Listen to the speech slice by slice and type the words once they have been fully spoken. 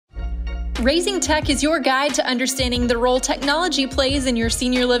Raising Tech is your guide to understanding the role technology plays in your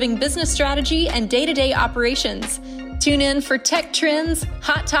senior living business strategy and day-to-day operations. Tune in for tech trends,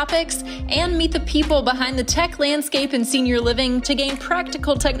 hot topics, and meet the people behind the tech landscape in senior living to gain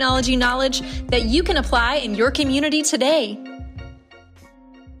practical technology knowledge that you can apply in your community today.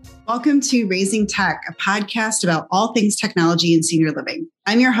 Welcome to Raising Tech, a podcast about all things technology in senior living.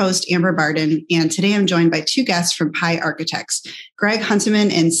 I'm your host, Amber Barden, and today I'm joined by two guests from Pi Architects, Greg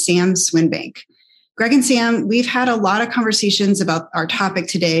Hunteman and Sam Swinbank. Greg and Sam, we've had a lot of conversations about our topic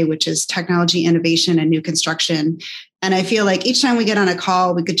today, which is technology innovation and new construction. And I feel like each time we get on a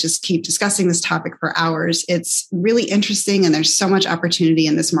call, we could just keep discussing this topic for hours. It's really interesting, and there's so much opportunity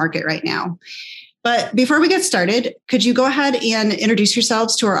in this market right now. But before we get started, could you go ahead and introduce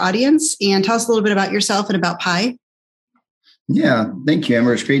yourselves to our audience and tell us a little bit about yourself and about Pi? Yeah, thank you,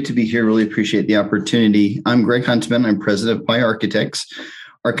 Amber. It's great to be here. Really appreciate the opportunity. I'm Greg Hunteman. I'm president of Pi Architects.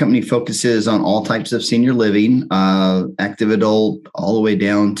 Our company focuses on all types of senior living, active adult, all the way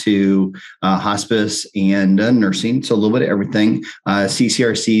down to hospice and nursing. So a little bit of everything.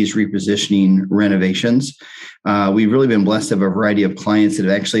 CCRCs, repositioning, renovations. We've really been blessed to have a variety of clients that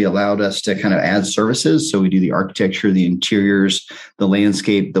have actually allowed us to kind of add services. So we do the architecture, the interiors, the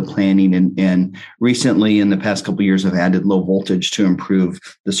landscape, the planning, and recently in the past couple of years have added low voltage to improve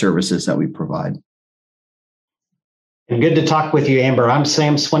the services that we provide. And good to talk with you, Amber. I'm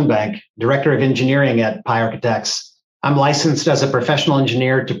Sam Swinbank, Director of Engineering at Pi Architects. I'm licensed as a professional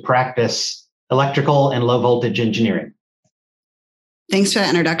engineer to practice electrical and low voltage engineering. Thanks for that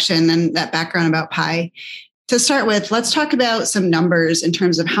introduction and that background about Pi. To start with, let's talk about some numbers in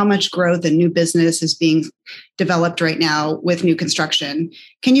terms of how much growth and new business is being developed right now with new construction.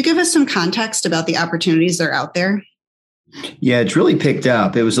 Can you give us some context about the opportunities that are out there? Yeah, it's really picked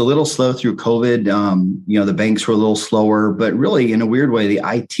up. It was a little slow through COVID. The banks were a little slower, but really in a weird way, the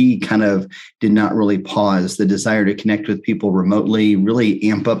IT kind of did not really pause. The desire to connect with people remotely really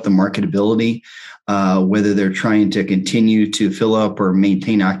amp up the marketability, whether they're trying to continue to fill up or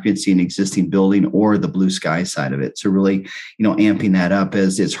maintain occupancy in existing building or the blue sky side of it. So really, amping that up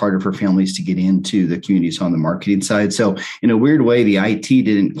as it's harder for families to get into the communities on the marketing side. So in a weird way, the IT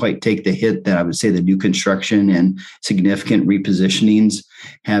didn't quite take the hit that I would say the new construction and significant repositionings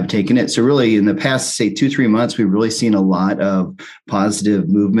have taken it. So really in the past, say 2-3 months, we've really seen a lot of positive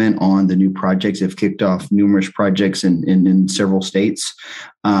movement on the new projects. Have kicked off numerous projects in several states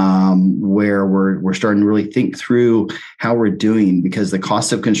where we're starting to really think through how we're doing, because the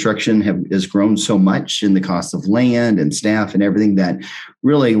cost of construction has grown so much, and the cost of land and staff and everything, that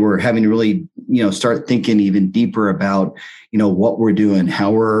really we're having to really start thinking even deeper about what we're doing,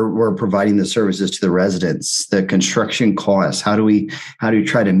 how we're providing the services to the residents, the construction costs. How do we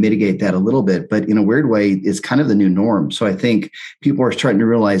try to mitigate that a little bit? But in a weird way, it's kind of the new norm. So I think people are starting to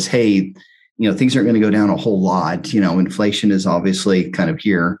realize, hey, things aren't going to go down a whole lot. Inflation is obviously kind of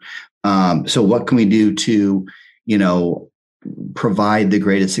here. So what can we do to, provide the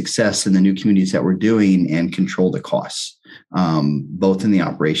greatest success in the new communities that we're doing and control the costs, both in the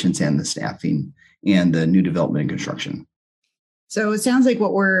operations and the staffing and the new development and construction? So it sounds like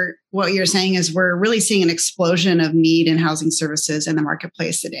what you're saying is we're really seeing an explosion of need in housing services in the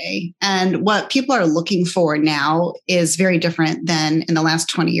marketplace today. And what people are looking for now is very different than in the last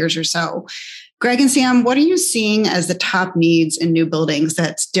 20 years or so. Greg and Sam, what are you seeing as the top needs in new buildings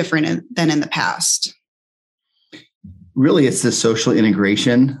that's different than in the past? Really, it's the social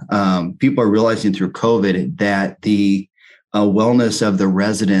integration. People are realizing through COVID that the wellness of the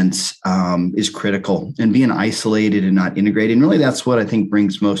residents is critical, and being isolated and not integrated. And really, that's what I think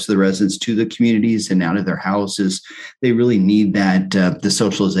brings most of the residents to the communities and out of their houses. They really need that, the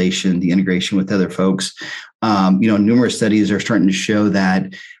socialization, the integration with other folks. Numerous studies are starting to show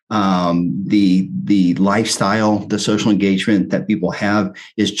that the lifestyle, the social engagement that people have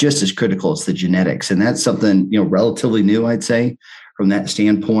is just as critical as the genetics. And that's something, relatively new, I'd say, from that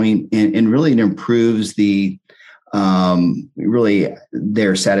standpoint. And really it improves really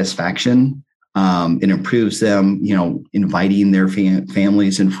their satisfaction. It improves them, inviting their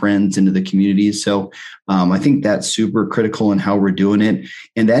families and friends into the communities. So I think that's super critical in how we're doing it.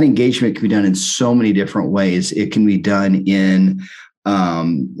 And that engagement can be done in so many different ways. It can be done in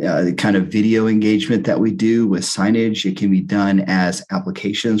the kind of video engagement that we do with signage. It can be done as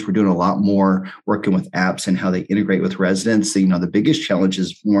applications. We're doing a lot more working with apps and how they integrate with residents. So, the biggest challenge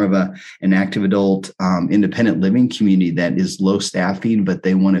is more of an active adult, independent living community that is low staffing, but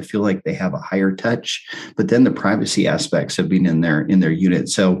they want to feel like they have a higher touch. But then the privacy aspects of being in their unit.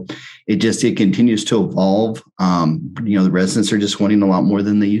 So it continues to evolve. The residents are just wanting a lot more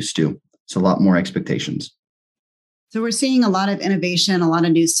than they used to. It's a lot more expectations. So we're seeing a lot of innovation, a lot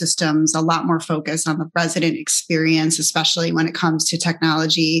of new systems, a lot more focus on the resident experience, especially when it comes to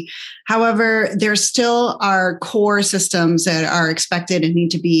technology. However, there still are core systems that are expected and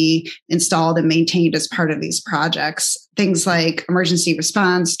need to be installed and maintained as part of these projects. Things like emergency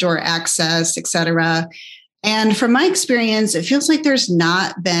response, door access, et cetera. And from my experience, it feels like there's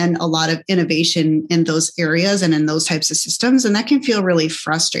not been a lot of innovation in those areas and in those types of systems. And that can feel really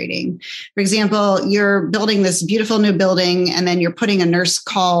frustrating. For example, you're building this beautiful new building, and then you're putting a nurse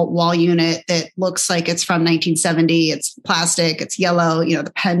call wall unit that looks like it's from 1970. It's plastic, it's yellow,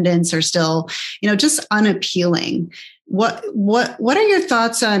 the pendants are still, just unappealing. What are your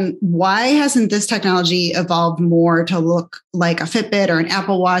thoughts on why hasn't this technology evolved more to look like a Fitbit or an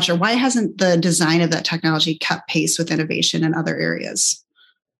Apple Watch, or why hasn't the design of that technology kept pace with innovation in other areas?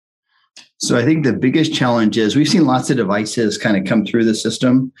 So I think the biggest challenge is we've seen lots of devices kind of come through the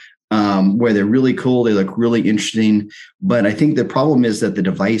system where they're really cool, they look really interesting. But I think the problem is that the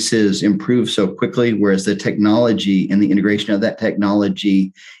devices improve so quickly, whereas the technology and the integration of that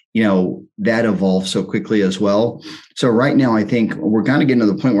technology that evolves so quickly as well. So right now, I think we're kind of getting to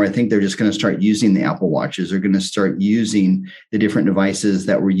the point where I think they're just going to start using the Apple Watches. They're going to start using the different devices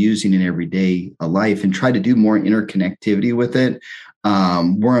that we're using in everyday life and try to do more interconnectivity with it.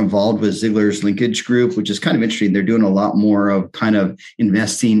 We're involved with Ziegler's Linkage Group, which is kind of interesting. They're doing a lot more of kind of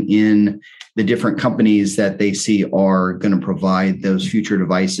investing in the different companies that they see are going to provide those future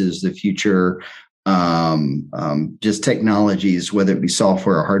devices, the future just technologies, whether it be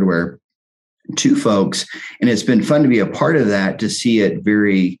software or hardware, to folks. And it's been fun to be a part of that, to see it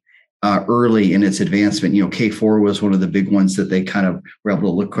very early in its advancement. K4 was one of the big ones that they kind of were able to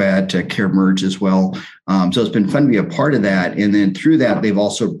look at, CareMerge as well. So it's been fun to be a part of that. And then through that, they've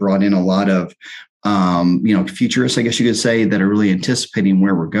also brought in a lot of, futurists, I guess you could say, that are really anticipating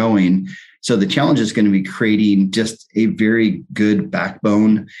where we're going. So the challenge is going to be creating just a very good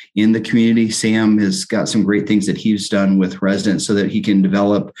backbone in the community. Sam has got some great things that he's done with residents so that he can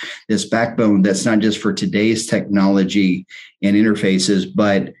develop this backbone that's not just for today's technology and interfaces,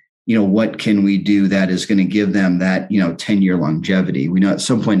 but what can we do that is going to give them that 10-year longevity? We know at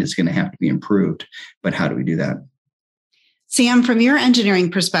some point it's going to have to be improved, but how do we do that? Sam, from your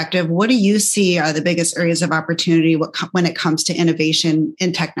engineering perspective, what do you see are the biggest areas of opportunity when it comes to innovation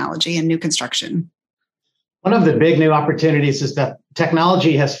in technology and new construction? One of the big new opportunities is that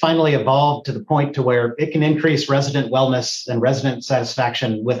technology has finally evolved to the point to where it can increase resident wellness and resident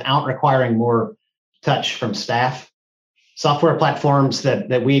satisfaction without requiring more touch from staff. Software platforms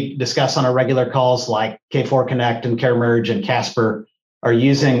that we discuss on our regular calls, like K4 Connect and CareMerge and Casper, are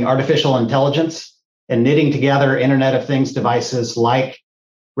using artificial intelligence and knitting together Internet of Things devices like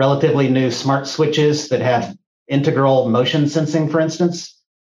relatively new smart switches that have integral motion sensing, for instance,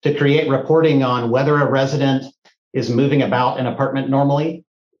 to create reporting on whether a resident is moving about an apartment normally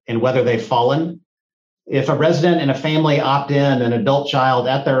and whether they've fallen. If a resident and a family opt in, an adult child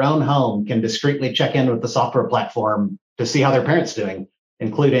at their own home can discreetly check in with the software platform to see how their parent's doing,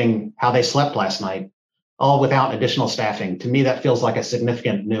 including how they slept last night, all without additional staffing. To me, that feels like a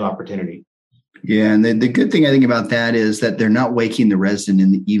significant new opportunity. Yeah, and the good thing I think about that is that they're not waking the resident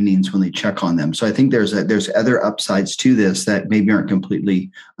in the evenings when they check on them. So I think there's other upsides to this that maybe aren't completely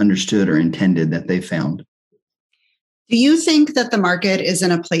understood or intended that they found. Do you think that the market is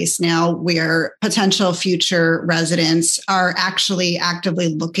in a place now where potential future residents are actually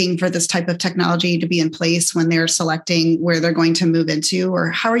actively looking for this type of technology to be in place when they're selecting where they're going to move into?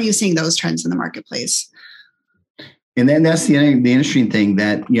 Or how are you seeing those trends in the marketplace? And then that's the interesting thing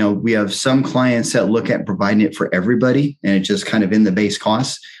that, we have some clients that look at providing it for everybody and it's just kind of in the base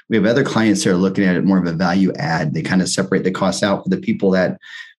costs. We have other clients that are looking at it more of a value add. They kind of separate the costs out for the people that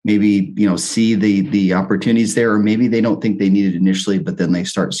maybe, see the opportunities there, or maybe they don't think they need it initially, but then they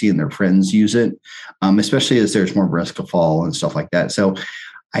start seeing their friends use it, especially as there's more risk of fall and stuff like that. So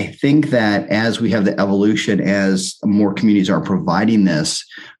I think that as we have the evolution, as more communities are providing this,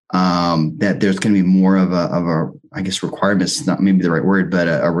 that there's going to be more of a, I guess, requirements, not maybe the right word, but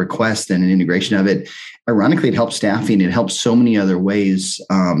a request and an integration of it. Ironically, it helps staffing. It helps so many other ways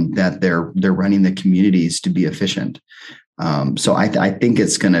that they're running the communities to be efficient. So I think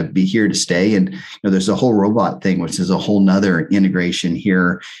it's going to be here to stay. And there's a whole robot thing, which is a whole nother integration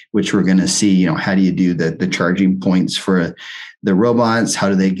here, which we're going to see. How do you do the charging points for the robots? How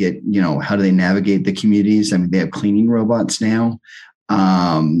do they get? How do they navigate the communities? I mean, they have cleaning robots now.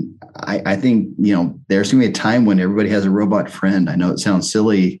 I think, there's going to be a time when everybody has a robot friend. I know it sounds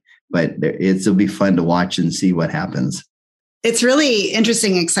silly, but it'll be fun to watch and see what happens. It's really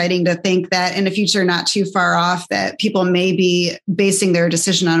interesting, exciting to think that in the future, not too far off, that people may be basing their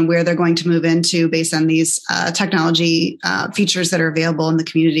decision on where they're going to move into based on these technology features that are available in the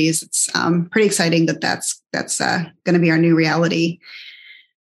communities. It's pretty exciting that that's going to be our new reality.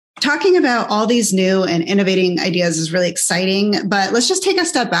 Talking about all these new and innovating ideas is really exciting, but let's just take a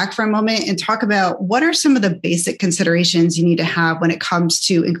step back for a moment and talk about what are some of the basic considerations you need to have when it comes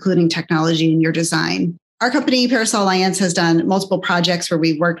to including technology in your design. Our company, Parasol Alliance, has done multiple projects where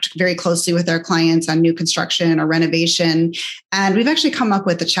we've worked very closely with our clients on new construction or renovation. And we've actually come up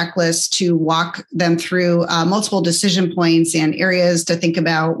with a checklist to walk them through multiple decision points and areas to think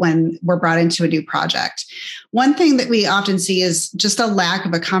about when we're brought into a new project. One thing that we often see is just a lack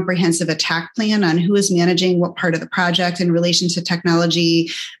of a comprehensive attack plan on who is managing what part of the project in relation to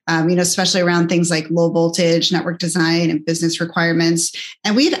technology, especially around things like low voltage, network design, and business requirements.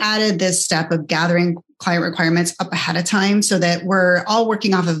 And we've added this step of gathering client requirements up ahead of time so that we're all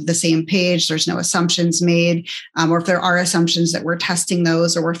working off of the same page. There's no assumptions made, or if there are assumptions, that we're testing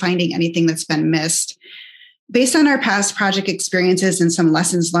those or we're finding anything that's been missed. Based on our past project experiences and some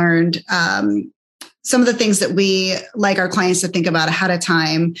lessons learned, some of the things that we like our clients to think about ahead of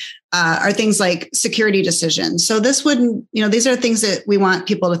time are things like security decisions. So this wouldn't, these are things that we want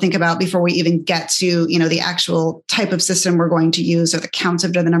people to think about before we even get to, the actual type of system we're going to use or the count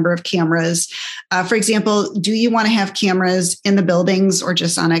of the number of cameras. For example, do you want to have cameras in the buildings or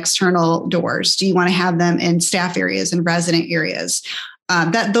just on external doors? Do you want to have them in staff areas and resident areas?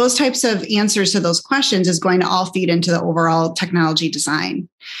 That those types of answers to those questions is going to all feed into the overall technology design.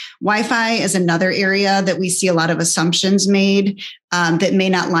 Wi-Fi is another area that we see a lot of assumptions made that may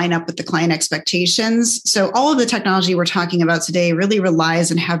not line up with the client expectations. So all of the technology we're talking about today really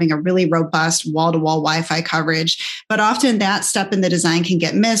relies on having a really robust wall-to-wall Wi-Fi coverage. But often that step in the design can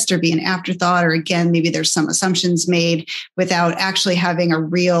get missed or be an afterthought, or again, maybe there's some assumptions made without actually having a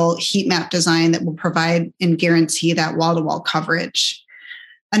real heat map design that will provide and guarantee that wall-to-wall coverage.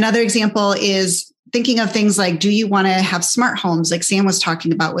 Another example is thinking of things like, do you want to have smart homes like Sam was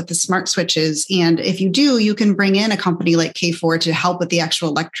talking about with the smart switches? And if you do, you can bring in a company like K4 to help with the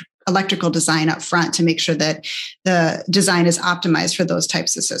actual electrical design up front to make sure that the design is optimized for those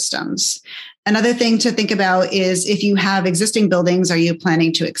types of systems. Another thing to think about is if you have existing buildings, are you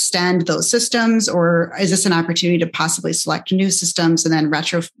planning to extend those systems, or is this an opportunity to possibly select new systems and then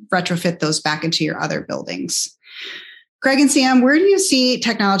retrofit those back into your other buildings? Greg and Sam, where do you see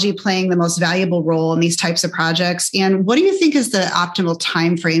technology playing the most valuable role in these types of projects? And what do you think is the optimal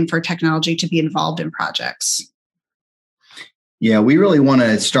time frame for technology to be involved in projects? Yeah, we really want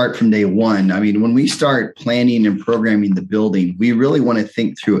to start from day one. I mean, when we start planning and programming the building, we really want to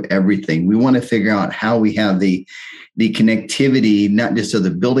think through everything. We want to figure out how we have the connectivity, not just of the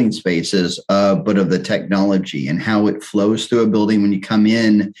building spaces, but of the technology and how it flows through a building. When you come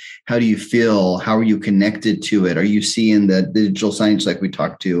in, how do you feel? How are you connected to it? Are you seeing the digital signage like we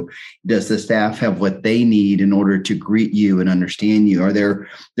talked to? Does the staff have what they need in order to greet you and understand you? Are there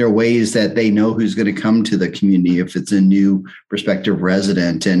ways that they know who's going to come to the community if it's a new prospective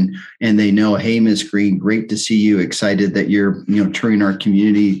resident and they know, hey, Ms. Green, great to see you. Excited that you're touring our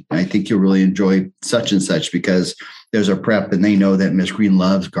community. I think you'll really enjoy such and such because there's a prep and they know that Ms. Green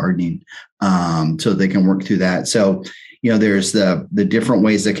loves gardening, so they can work through that. So, there's the different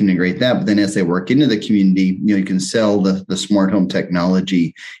ways that can integrate that. But then as they work into the community, you can sell the smart home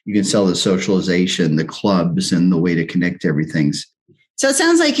technology. You can sell the socialization, the clubs, and the way to connect everything. So it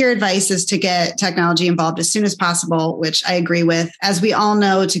sounds like your advice is to get technology involved as soon as possible, which I agree with. As we all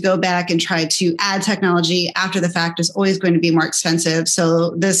know, to go back and try to add technology after the fact is always going to be more expensive.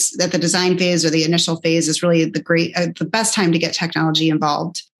 So this, at the design phase or the initial phase, is really the best time to get technology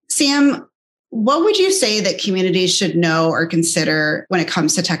involved. Sam, what would you say that communities should know or consider when it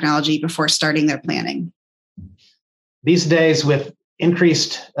comes to technology before starting their planning? These days, with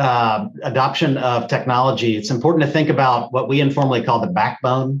increased adoption of technology, it's important to think about what we informally call the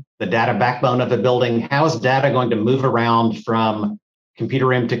backbone, the data backbone of a building. How is data going to move around from computer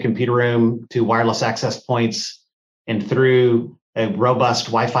room to wireless access points and through a robust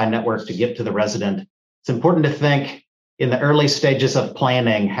Wi-Fi network to get to the resident? It's important to think in the early stages of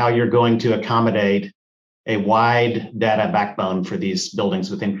planning how you're going to accommodate a wide data backbone for these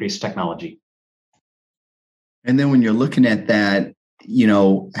buildings with increased technology. And then when you're looking at that,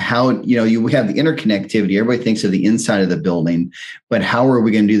 how, you have the interconnectivity. Everybody thinks of the inside of the building, but how are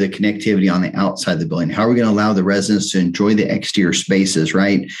we going to do the connectivity on the outside of the building? How are we going to allow the residents to enjoy the exterior spaces,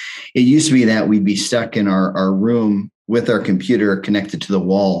 right? It used to be that we'd be stuck in our room with our computer connected to the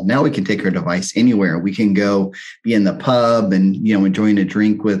wall. Now we can take our device anywhere. We can go be in the pub and, enjoying a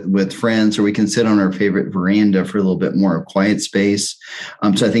drink with friends, or we can sit on our favorite veranda for a little bit more quiet space.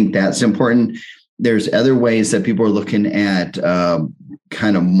 So I think that's important. There's other ways that people are looking at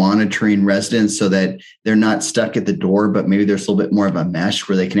kind of monitoring residents so that they're not stuck at the door, but maybe there's a little bit more of a mesh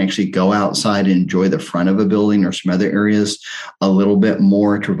where they can actually go outside and enjoy the front of a building or some other areas a little bit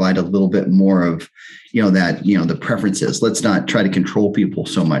more, to provide a little bit more of, the preferences. Let's not try to control people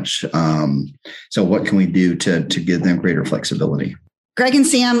so much. So what can we do to give them greater flexibility? Greg and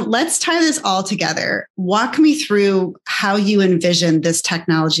Sam, let's tie this all together. Walk me through how you envision this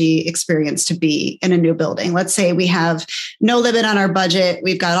technology experience to be in a new building. Let's say we have no limit on our budget.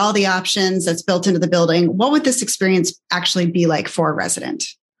 We've got all the options that's built into the building. What would this experience actually be like for a resident?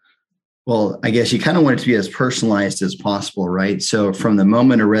 Well, I guess you kind of want it to be as personalized as possible, right? So from the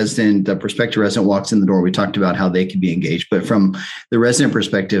moment a prospective resident walks in the door, we talked about how they can be engaged. But from the resident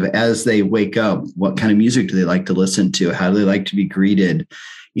perspective, as they wake up, what kind of music do they like to listen to? How do they like to be greeted?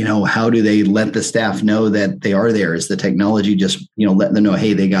 How do they let the staff know that they are there? Is the technology just, letting them know,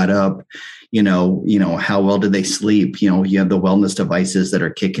 hey, they got up? How well did they sleep? You have the wellness devices that are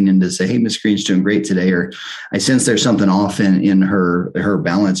kicking in to say, hey, Miss Green's doing great today, or I sense there's something off in her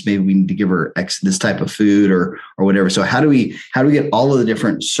balance. Maybe we need to give her this type of food or whatever. So how do we get all of the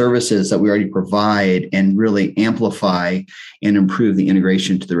different services that we already provide and really amplify and improve the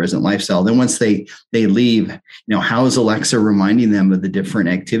integration to the resident lifestyle? Then once they leave, how is Alexa reminding them of the different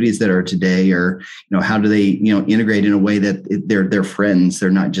activities that are today, or how do they integrate in a way that they're friends? They're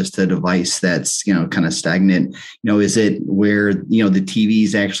not just a device that's kind of stagnant. Is it where the TV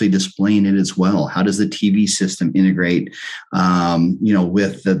is actually displaying it as well? How does the TV system integrate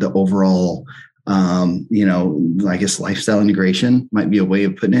with the overall I guess lifestyle integration might be a way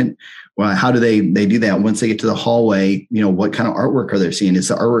of putting it. Well, how do they do that once they get to the hallway? What kind of artwork are they seeing? Is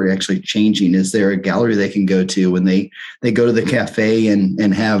the artwork actually changing? Is there a gallery they can go to when they go to the cafe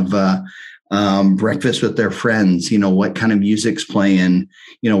and have breakfast with their friends? What kind of music's playing?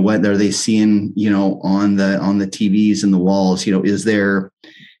 What are they seeing? On the TVs and the walls? Is there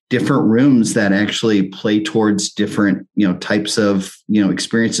different rooms that actually play towards different types of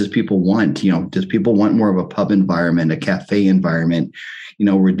experiences people want? Does people want more of a pub environment, a cafe environment?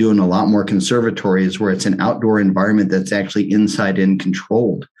 We're doing a lot more conservatories where it's an outdoor environment that's actually inside and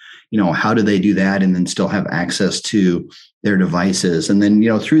controlled. How do they do that and then still have access to their devices? And then,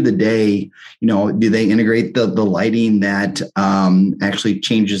 through the day, do they integrate the lighting that actually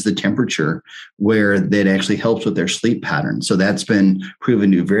changes the temperature, where that actually helps with their sleep pattern? So that's been proven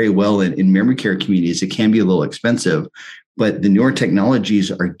to do very well in memory care communities. It can be a little expensive, but the newer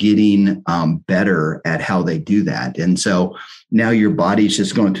technologies are getting better at how they do that. And so now your body's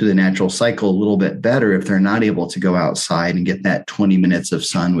just going through the natural cycle a little bit better if they're not able to go outside and get that 20 minutes of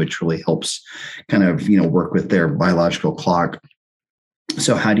sun, which really helps kind of, work with their biological clock.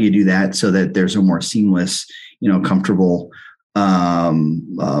 So how do you do that so that there's a more seamless, comfortable,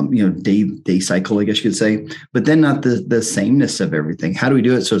 day cycle, I guess you could say, but then not the sameness of everything. How do we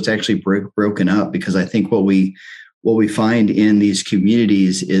do it so it's actually broken up? Because I think what we find in these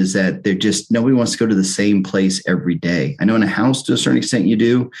communities is that nobody wants to go to the same place every day. I know in a house to a certain extent you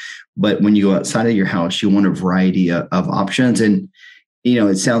do, but when you go outside of your house, you want a variety of options. And,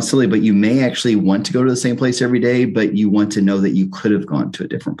 it sounds silly, but you may actually want to go to the same place every day, but you want to know that you could have gone to a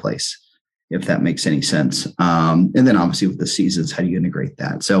different place, if that makes any sense. And then obviously with the seasons, how do you integrate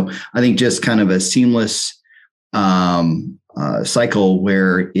that? So I think just kind of a seamless cycle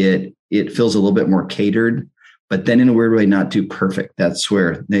where it feels a little bit more catered, but then in a weird way, not too perfect. That's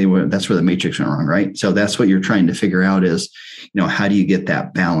where the matrix went wrong, right? So that's what you're trying to figure out is, how do you get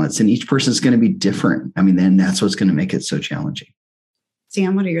that balance? And each person's going to be different. I mean, then that's what's going to make it so challenging.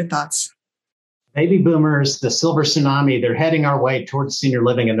 Sam, what are your thoughts? Baby boomers, the silver tsunami, they're heading our way towards senior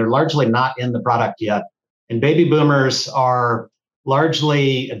living, and they're largely not in the product yet. And baby boomers are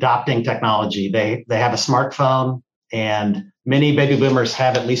largely adopting technology. They have a smartphone, and many baby boomers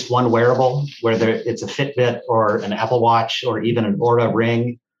have at least one wearable, whether it's a Fitbit or an Apple Watch or even an Oura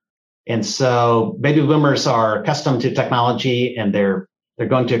Ring. And so baby boomers are accustomed to technology, and they're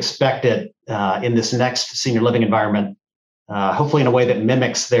going to expect it in this next senior living environment, hopefully in a way that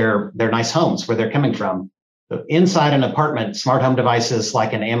mimics their nice homes where they're coming from. So inside an apartment, smart home devices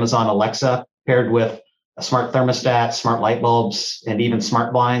like an Amazon Alexa paired with a smart thermostat, smart light bulbs, and even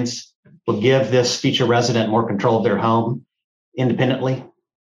smart blinds will give this future resident more control of their home independently.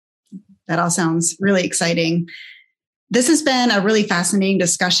 That all sounds really exciting. This has been a really fascinating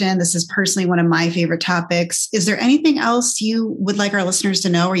discussion. This is personally one of my favorite topics. Is there anything else you would like our listeners to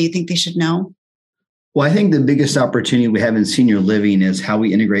know or you think they should know? Well, I think the biggest opportunity we have in senior living is how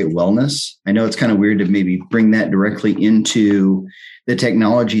we integrate wellness. I know it's kind of weird to maybe bring that directly into the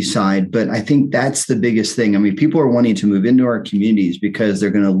technology side, but I think that's the biggest thing. I mean, people are wanting to move into our communities because they're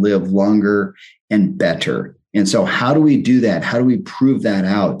going to live longer and better. And so how do we do that? How do we prove that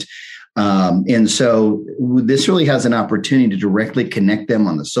out? And so this really has an opportunity to directly connect them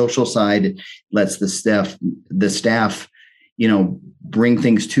on the social side. It lets the staff, bring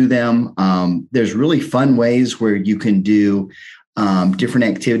things to them. There's really fun ways where you can do different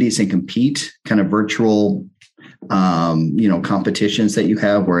activities and compete, kind of virtual, competitions that you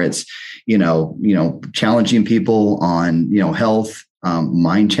have where it's, challenging people on, health,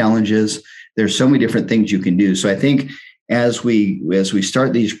 mind challenges. There's so many different things you can do. So I think as we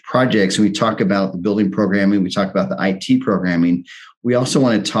start these projects and we talk about the building programming, we talk about the IT programming, we also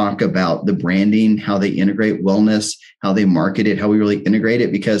want to talk about the branding, how they integrate wellness, how they market it, how we really integrate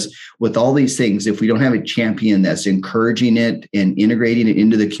it. Because with all these things, if we don't have a champion that's encouraging it and integrating it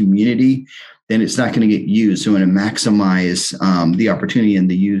into the community, then it's not going to get used. So we want to maximize the opportunity and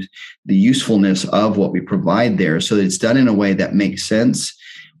the usefulness of what we provide there so that it's done in a way that makes sense.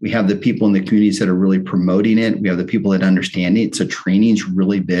 We have the people in the communities that are really promoting it. We have the people that understand it. So training is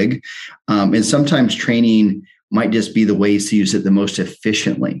really big. And sometimes training might just be the ways to use it the most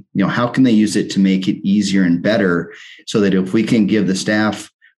efficiently. How can they use it to make it easier and better so that if we can give the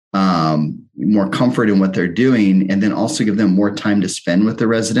staff more comfort in what they're doing and then also give them more time to spend with the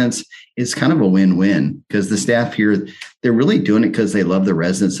residents, it's kind of a win-win because the staff here, they're really doing it because they love the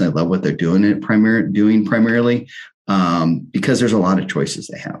residents and they love what they're doing primarily. Because there's a lot of choices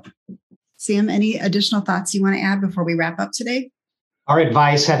they have. Sam, any additional thoughts you want to add before we wrap up today? Our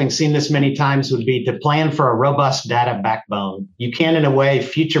advice, having seen this many times, would be to plan for a robust data backbone. You can, in a way,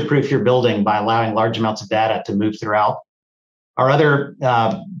 future-proof your building by allowing large amounts of data to move throughout. Our other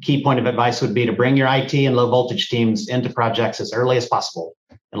key point of advice would be to bring your IT and low voltage teams into projects as early as possible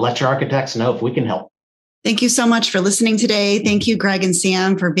and let your architects know if we can help. Thank you so much for listening today. Thank you, Greg and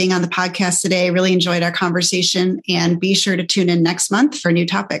Sam, for being on the podcast today. Really enjoyed our conversation, and be sure to tune in next month for new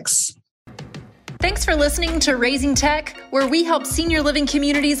topics. Thanks for listening to Raising Tech, where we help senior living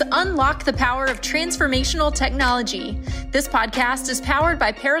communities unlock the power of transformational technology. This podcast is powered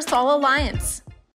by Parasol Alliance.